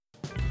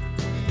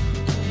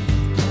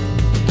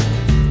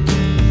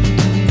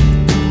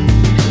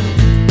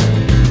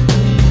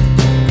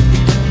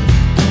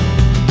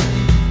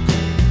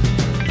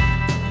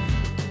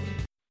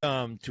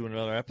to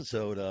another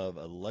episode of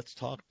Let's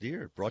Talk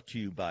Deer, brought to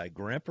you by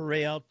Grandpa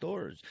Ray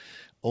Outdoors,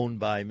 owned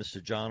by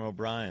Mr. John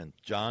O'Brien.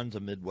 John's a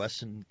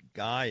Midwestern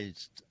guy.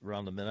 He's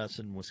around the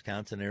Madison,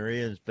 Wisconsin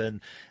area. He's been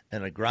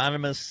an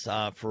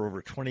agronomist for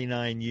over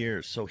 29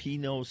 years. So he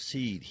knows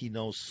seed, he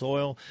knows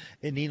soil,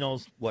 and he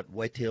knows what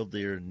white-tailed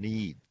deer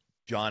need.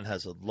 John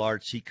has a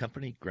large seed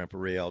company, Grandpa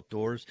Ray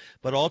Outdoors,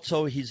 but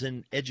also he's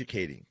in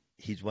educating.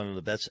 He's one of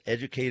the best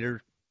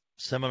educators,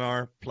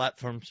 seminar,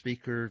 platform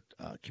speaker,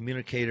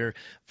 communicator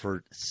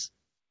for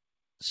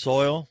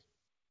soil,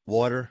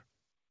 water,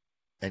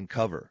 and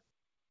cover.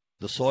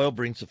 The soil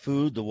brings the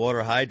food, the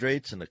water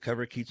hydrates, and the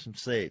cover keeps them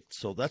safe.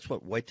 So that's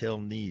what whitetail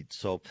needs.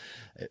 So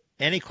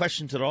any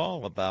questions at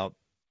all about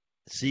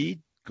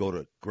seed, go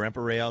to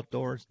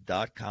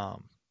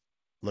grandparrayoutdoors.com.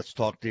 Let's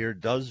Talk Deer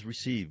does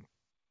receive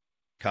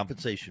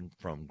compensation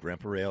from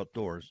Grandpa Ray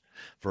Outdoors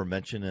for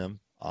mentioning him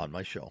on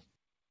my show.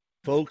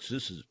 Folks,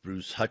 this is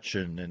Bruce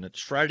Hutchin, and it's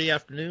Friday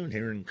afternoon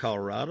here in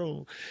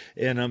Colorado,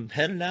 and I'm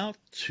heading out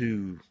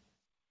to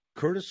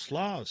Curtis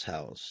Slaugh's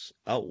house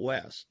out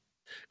west.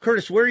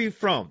 Curtis, where are you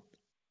from?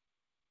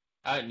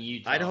 Out in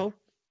Utah. Idaho?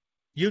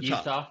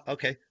 Utah.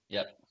 Okay.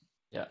 Yep.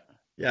 Yeah.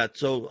 Yeah,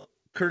 so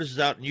Curtis is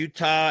out in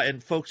Utah,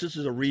 and folks, this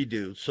is a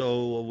redo.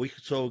 So a week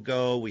or so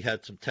ago, we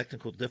had some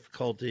technical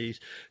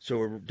difficulties, so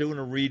we're doing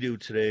a redo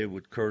today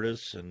with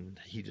Curtis, and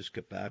he just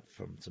got back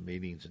from some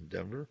meetings in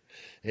Denver.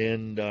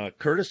 And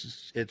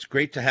Curtis, it's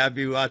great to have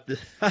you out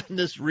on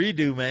this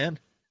redo, man.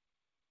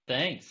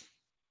 Thanks.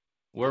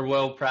 We're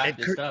well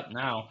practiced up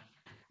now.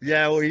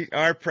 Yeah, we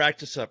are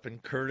practiced up,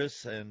 and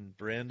Curtis and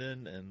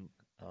Brandon and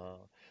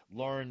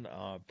Lauren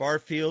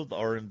Barfield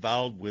are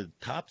involved with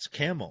Tops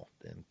Camo,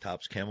 and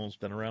Tops Camo's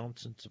been around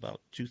since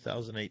about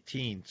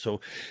 2018.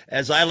 So,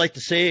 as I like to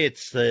say,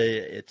 it's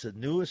the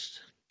newest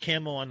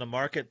camo on the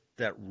market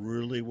that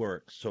really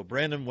works. So,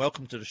 Brandon,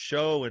 welcome to the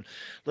show, and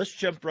let's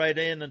jump right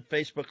in on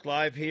Facebook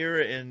Live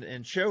here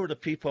and share with the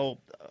people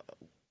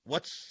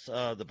what's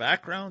the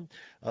background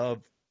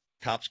of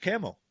Tops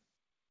Camo.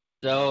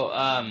 So,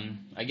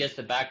 I guess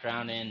the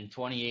background in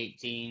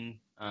 2018,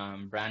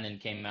 Brandon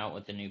came out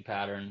with a new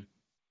pattern.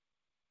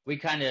 We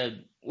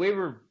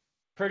were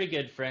pretty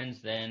good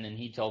friends then, and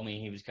he told me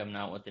he was coming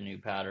out with a new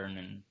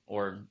pattern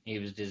or he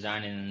was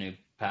designing a new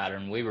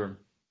pattern. We were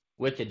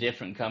with a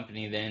different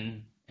company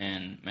then,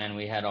 and man,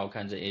 we had all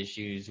kinds of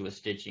issues with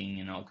stitching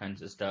and all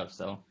kinds of stuff.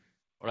 So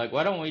we're like,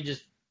 why don't we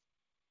just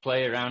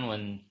play around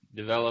and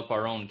develop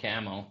our own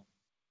camo?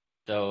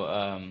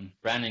 So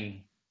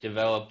Brandon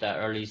developed that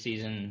early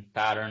season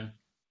pattern.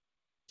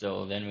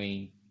 So then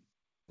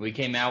we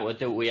came out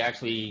with it. We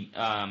actually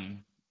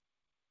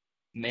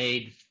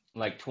made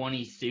like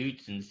 20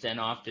 suits and sent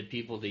off to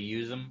people to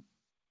use them,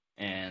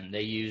 and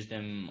they used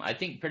them I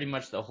think pretty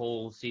much the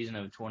whole season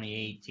of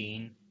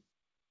 2018.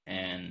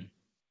 And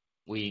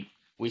we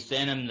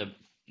sent them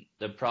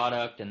the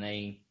product, and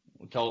I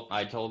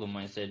told them,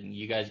 I said,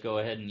 you guys go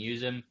ahead and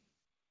use them,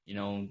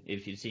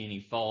 if you see any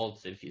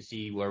faults, if you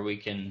see where we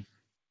can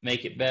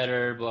make it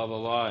better, blah blah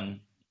blah. And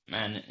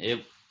man,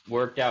 it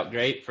worked out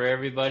great for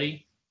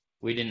everybody.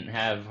 We didn't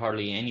have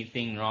hardly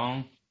anything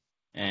wrong.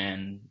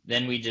 And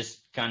then we just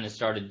kind of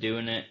started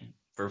doing it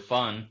for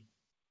fun.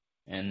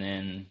 And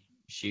then,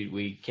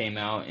 we came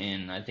out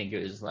in, I think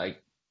it was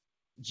like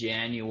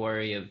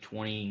January of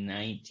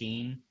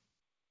 2019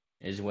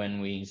 is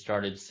when we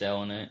started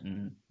selling it.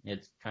 And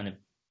it's kind of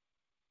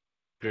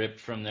gripped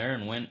from there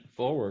and went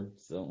forward.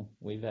 So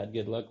we've had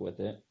good luck with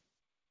it.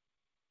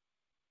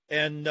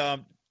 And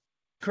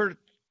Kurt,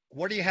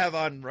 what do you have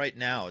on right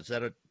now? Is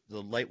that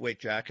the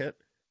lightweight jacket?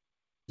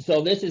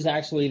 So this is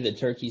actually the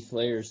Turkey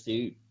Slayer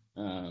suit.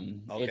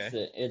 Okay.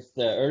 It's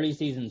the early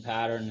season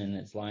pattern, and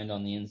it's lined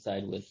on the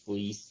inside with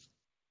fleece.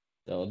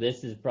 So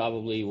this is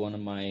probably one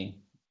of my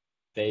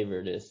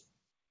favoriteest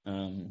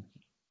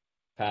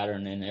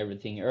pattern and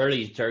everything.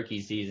 Early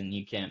turkey season,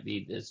 you can't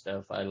beat this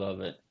stuff. I love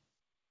it.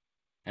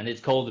 And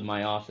it's cold in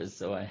my office,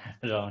 so I have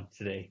it on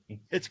today.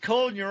 It's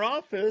cold in your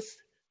office?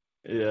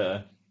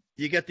 Yeah.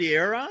 You get the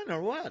air on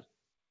or what?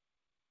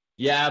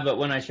 Yeah, but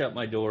when I shut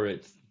my door,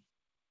 it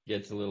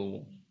gets a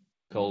little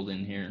cold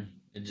in here.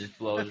 It just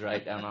flows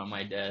right down on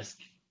my desk.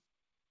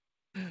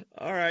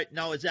 All right.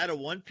 Now, is that a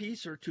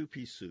one-piece or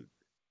two-piece suit?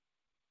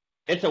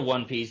 It's a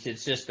one-piece.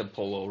 It's just a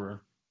pullover.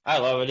 I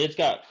love it. It's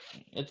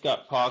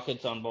got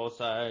pockets on both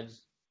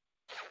sides,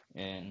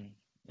 and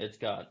it's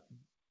got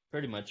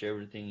pretty much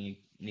everything you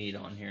need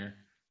on here.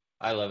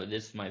 I love it.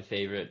 This is my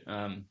favorite.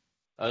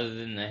 Other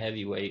than the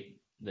heavyweight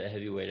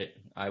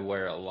I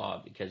wear a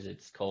lot because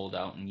it's cold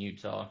out in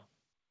Utah.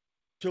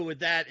 So with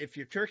that, if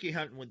you're turkey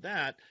hunting with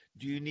that,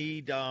 do you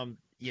need a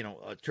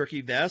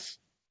turkey vest,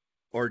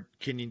 or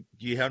do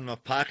you have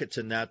enough pockets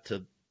in that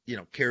to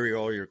carry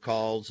all your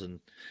calls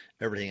and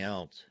everything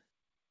else?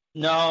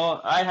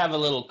 No, I have a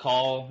little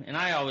call, and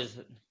I always,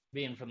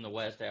 being from the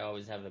West, I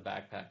always have a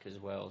backpack as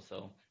well.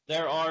 So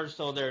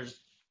there's,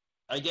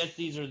 I guess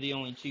these are the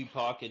only two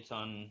pockets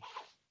on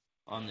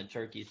the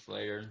Turkey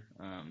Slayer.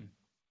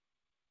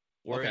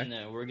 We're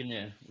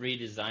gonna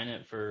redesign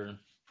it for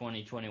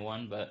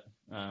 2021, but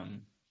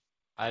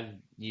I've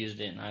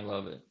used it and I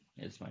love it.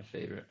 It's my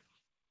favorite.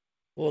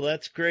 Well,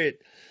 that's great.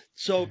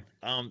 So,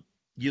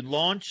 you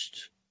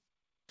launched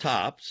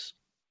Tops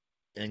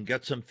and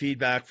got some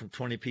feedback from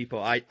 20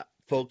 people.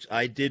 Folks,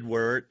 I did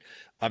wear it.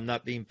 I'm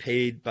not being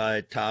paid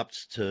by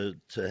Tops to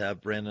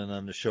have Brandon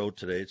on the show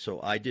today,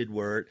 so I did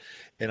wear it,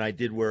 and I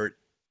did wear it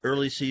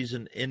early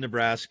season in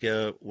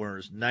Nebraska where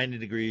it's 90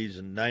 degrees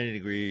and 90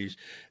 degrees,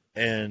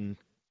 and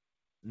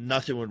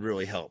nothing would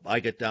really help. I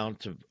get down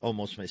to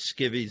almost my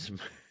skivvies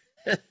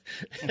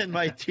and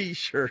my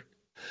T-shirt,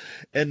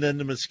 and then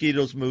the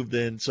mosquitoes moved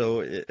in,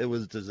 so it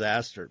was a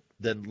disaster.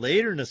 Then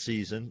later in the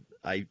season,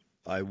 I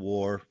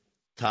wore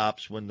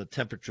Tops when the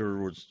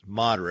temperature was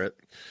moderate.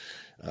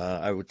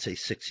 I would say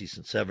 60s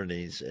and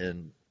 70s,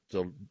 and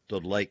the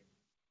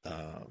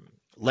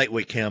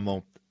lightweight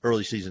camo,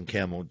 early season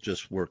camo,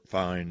 just worked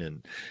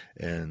fine.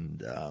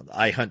 And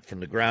I hunt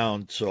from the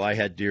ground, so I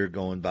had deer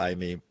going by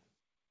me.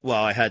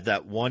 Well, I had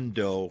that one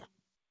doe.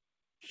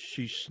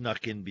 She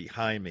snuck in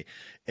behind me,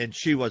 and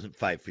she wasn't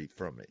 5 feet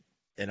from me.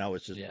 And I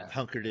was just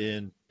hunkered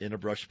in a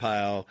brush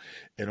pile,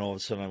 and all of a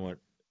sudden I went,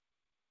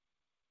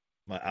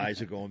 my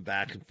eyes are going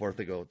back and forth.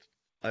 I go,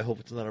 I hope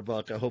it's not a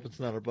buck. I hope it's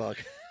not a buck.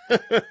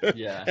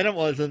 Yeah. And it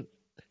wasn't.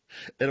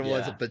 And it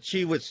wasn't. But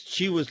she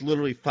was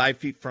literally 5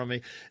 feet from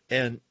me.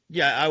 And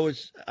yeah, I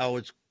was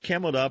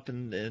cameled up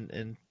in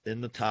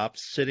the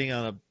Tops, sitting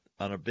on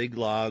a big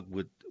log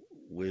with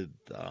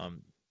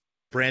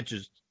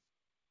branches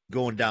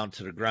going down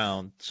to the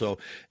ground. So,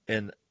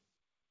 and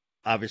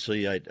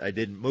obviously I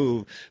didn't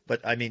move,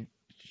 but I mean,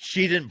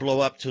 she didn't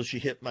blow up till she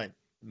hit my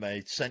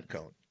scent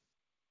cone.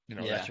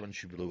 That's when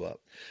she blew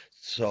up.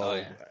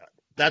 So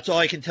that's all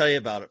I can tell you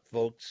about it,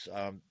 folks.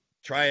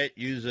 Try it,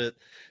 use it,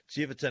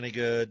 see if it's any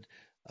good.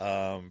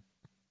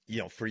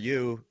 For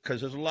you, because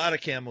there's a lot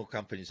of camo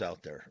companies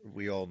out there.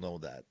 We all know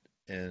that.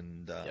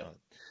 And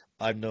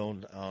I've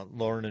known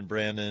Lauren and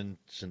Brandon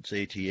since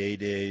ATA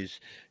days,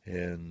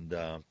 and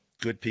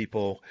good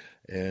people.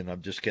 And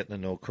I'm just getting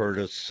to know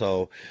Curtis.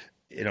 So,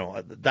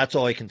 that's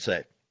all I can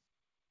say.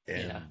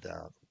 And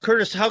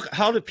Curtis,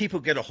 how do people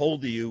get a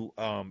hold of you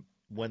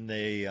when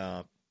they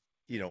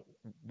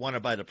want to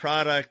buy the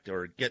product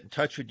or get in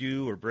touch with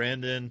you or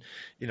Brandon?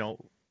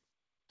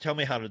 Tell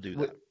me how to do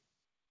that.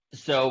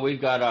 So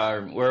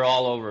we're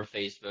all over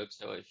Facebook.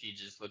 So if you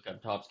just look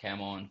up Tops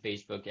Camo on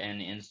Facebook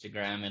and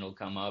Instagram, it'll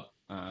come up.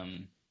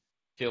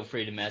 Feel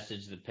free to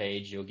message the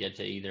page. You'll get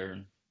to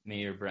either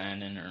me or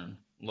Brandon or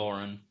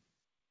Lauren.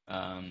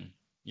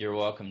 You're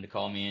welcome to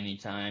call me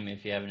anytime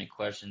if you have any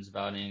questions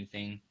about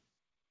anything.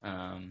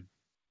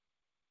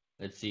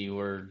 Let's see,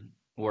 we're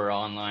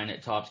online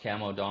at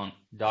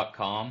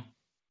topscamo.com,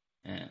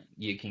 and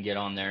you can get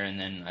on there, and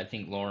then I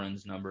think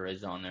Lauren's number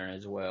is on there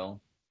as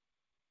well.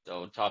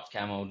 So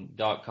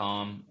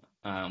topscamo.com,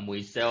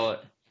 we sell it,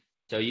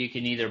 so you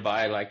can either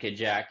buy like a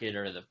jacket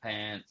or the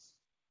pants.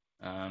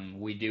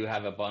 We do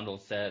have a bundle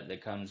set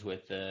that comes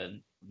with the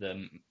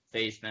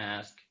face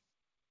mask,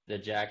 the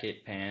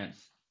jacket, pants.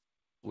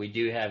 We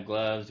do have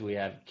gloves, we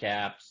have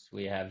caps,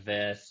 we have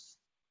vests,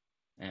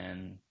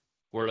 and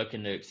we're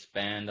looking to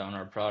expand on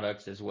our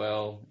products as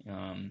well.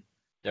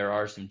 There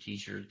are some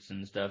T-shirts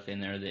and stuff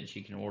in there that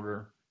you can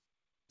order.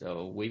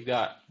 So we've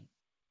got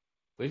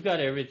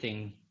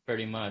everything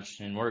pretty much,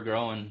 and we're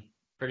growing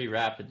pretty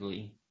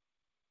rapidly.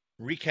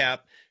 Recap,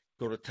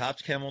 go to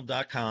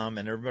topscamo.com,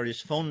 and everybody's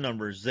phone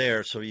number is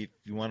there. So if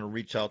you want to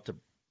reach out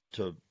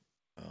to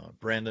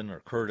Brandon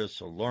or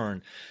Curtis or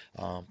Lauren,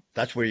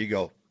 that's where you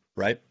go,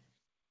 right?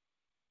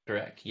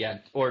 Correct. Yeah,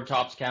 or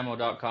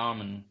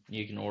topscamo.com, and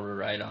you can order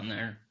right on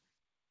there.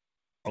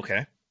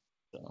 Okay.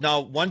 So.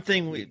 Now, one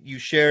thing you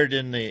shared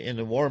in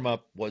the warm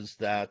up was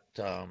that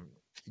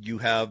you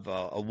have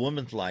a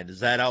women's line. Is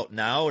that out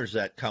now, or is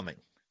that coming?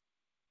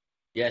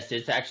 Yes,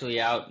 it's actually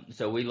out.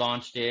 So we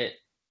launched it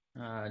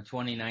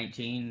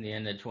 2019, the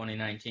end of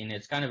 2019.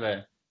 It's kind of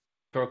a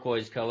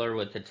turquoise color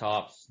with the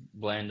Tops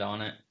blend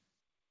on it.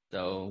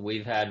 So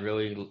we've had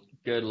really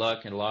good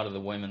luck, and a lot of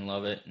the women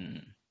love it.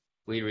 And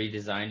we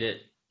redesigned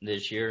it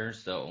this year,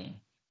 so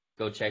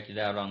go check it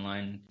out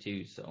online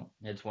too. So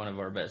it's one of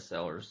our best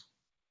sellers.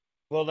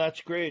 Well,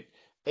 that's great.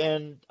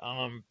 And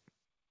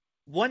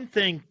one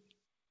thing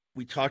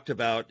we talked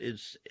about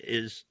is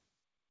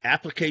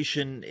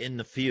application in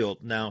the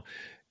field. Now,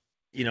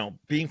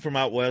 being from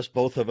out west,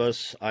 both of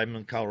us, I'm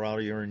in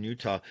Colorado, you're in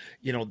Utah,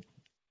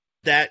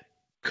 that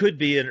could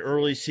be an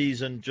early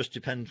season, just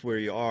depends where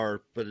you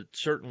are, but it's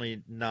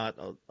certainly not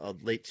a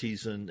late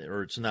season,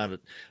 or it's not a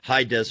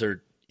high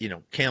desert,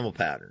 camel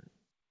pattern.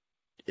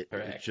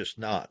 It's just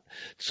not.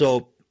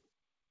 So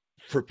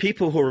for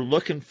people who are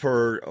looking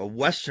for a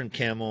Western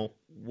camo,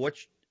 do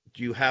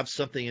you have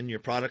something in your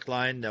product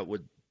line that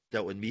would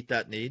meet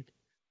that need?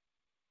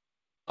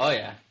 Oh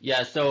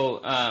yeah.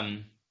 So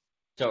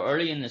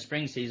early in the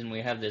spring season,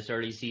 we have this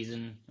early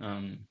season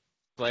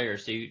Slayer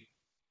suit,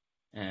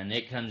 and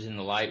it comes in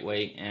the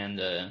lightweight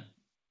and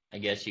I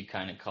guess you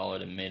kind of call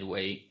it a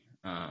midweight.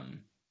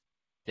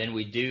 Then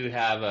we do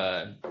have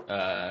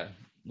a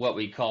what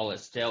we call a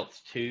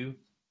Stealth 2.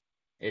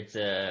 It's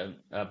a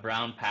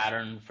brown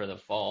pattern for the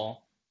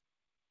fall.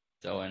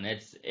 So, and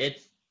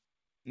it's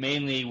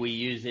mainly we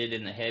use it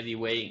in the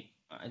heavyweight.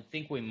 I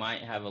think we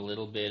might have a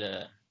little bit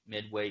of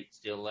midweight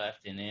still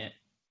left in it.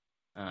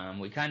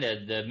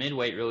 The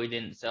midweight really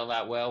didn't sell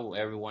that well.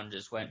 Everyone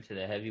just went to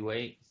the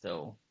heavyweight,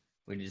 so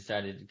we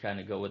decided to kind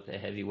of go with the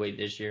heavyweight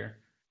this year.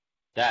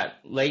 That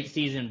late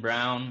season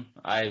brown,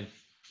 I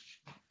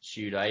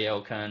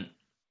elk hunt,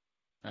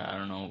 I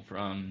don't know,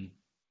 from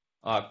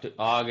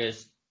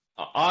August.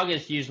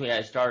 August usually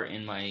I start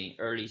in my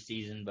early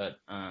season, but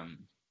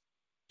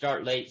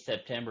start late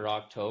September,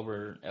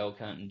 October, elk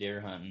hunting,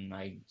 deer hunting.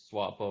 I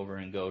swap over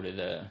and go to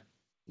the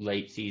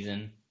late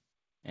season,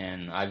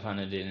 and I've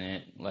hunted in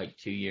it like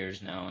 2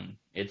 years now, and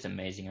it's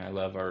amazing. I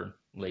love our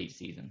late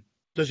season.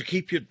 Does it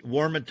keep you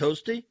warm and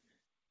toasty?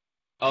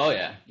 Oh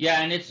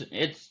yeah, and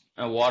it's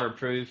a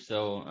waterproof.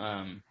 So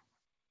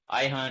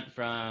I hunt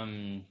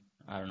from,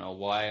 I don't know,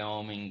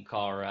 Wyoming,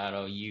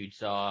 Colorado,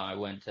 Utah. I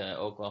went to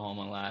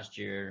Oklahoma last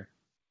year.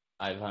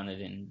 I've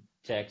hunted in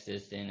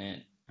Texas in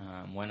it.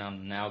 Went on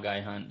an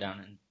Algai hunt down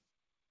in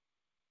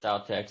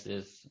South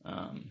Texas.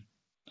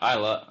 I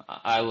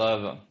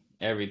love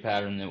every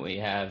pattern that we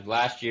have.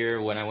 Last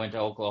year when I went to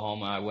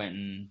Oklahoma, I went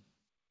in,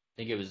 I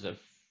think it was the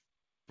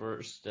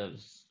first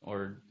of,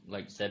 or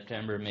like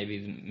September,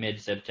 maybe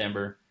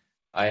mid-September.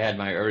 I had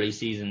my early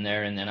season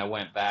there, and then I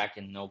went back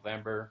in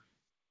November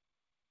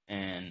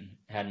and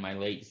had my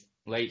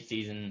late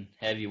season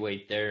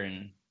heavyweight there,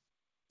 and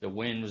the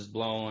wind was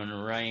blowing,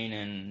 rain,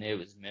 and it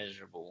was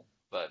miserable.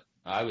 But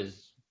I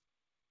was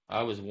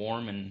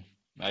warm, and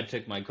I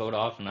took my coat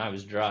off, and I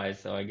was dry,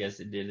 so I guess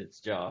it did its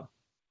job.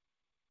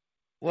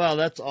 Well,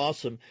 that's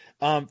awesome.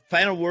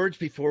 Final words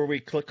before we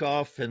click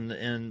off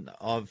and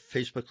of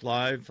Facebook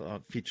Live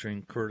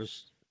featuring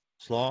Curtis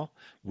Slaugh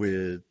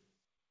with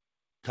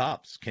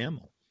Tops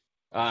Camo.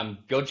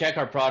 Go check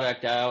our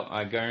product out.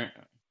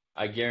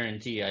 I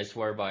guarantee, I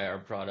swear by our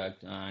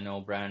product. I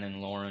know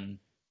Brandon, Lauren,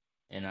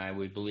 and I,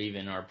 we believe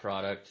in our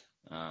product.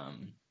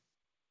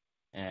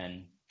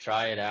 And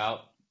try it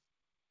out.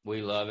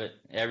 We love it.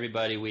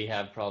 Everybody, we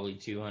have probably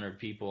 200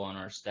 people on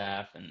our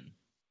staff, and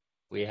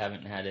we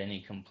haven't had any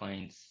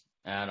complaints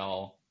at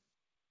all.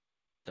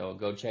 So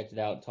go check it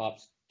out,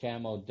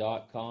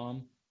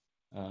 topscamo.com.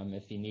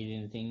 If you need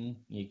anything,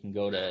 you can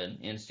go to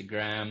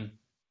Instagram,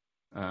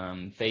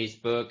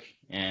 Facebook,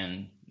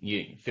 and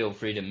you feel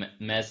free to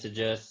message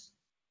us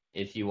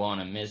if you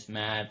want to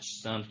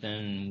mismatch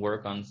something,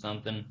 work on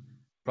something.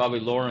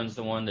 Probably Lauren's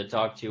the one to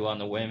talk to on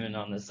the women,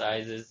 on the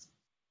sizes.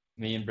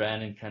 Me and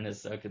Brandon kind of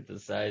suck at the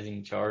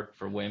sizing chart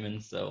for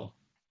women, so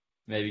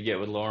maybe get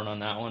with Lauren on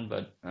that one.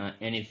 But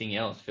anything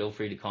else, feel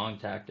free to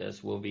contact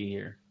us. We'll be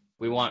here.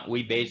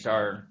 We base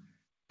our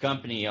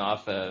company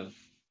off of,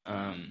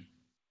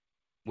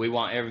 we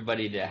want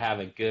everybody to have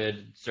a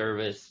good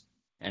service,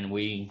 and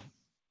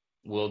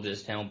we'll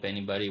just help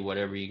anybody.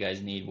 Whatever you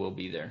guys need, we'll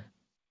be there.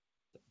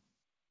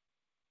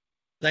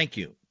 Thank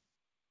you,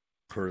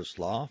 Curtis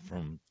Slaugh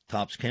from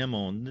Tops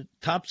Camo. And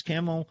Tops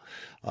Camo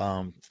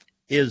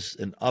is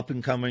an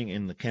up-and-coming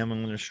in the camo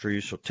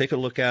industry, so take a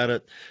look at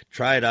it,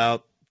 try it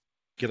out,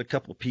 get a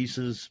couple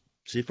pieces,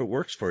 see if it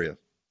works for you.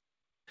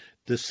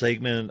 This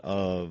segment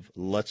of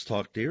Let's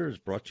Talk Deer is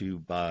brought to you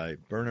by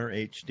Burner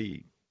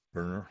HD,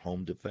 Burner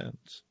Home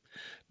Defense.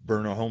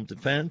 Burner Home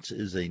Defense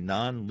is a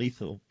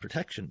non-lethal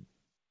protection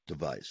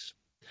device.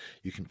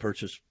 You can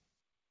purchase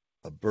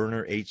a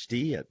Burner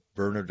HD at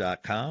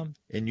burner.com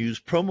and use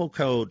promo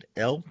code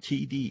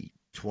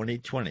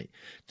LTD2020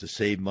 to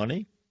save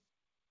money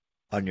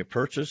on your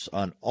purchase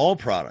on all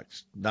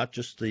products, not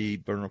just the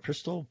Burner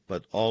pistol,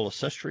 but all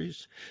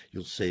accessories.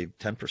 You'll save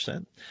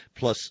 10%.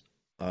 Plus,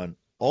 on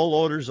all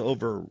orders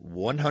over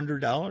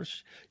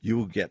 $100, you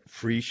will get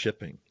free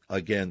shipping.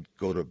 Again,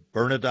 go to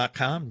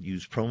Burner.com,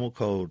 use promo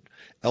code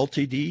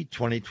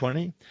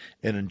LTD2020,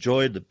 and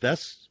enjoy the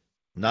best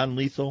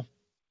non-lethal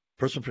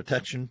personal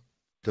protection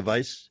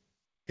device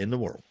in the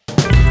world.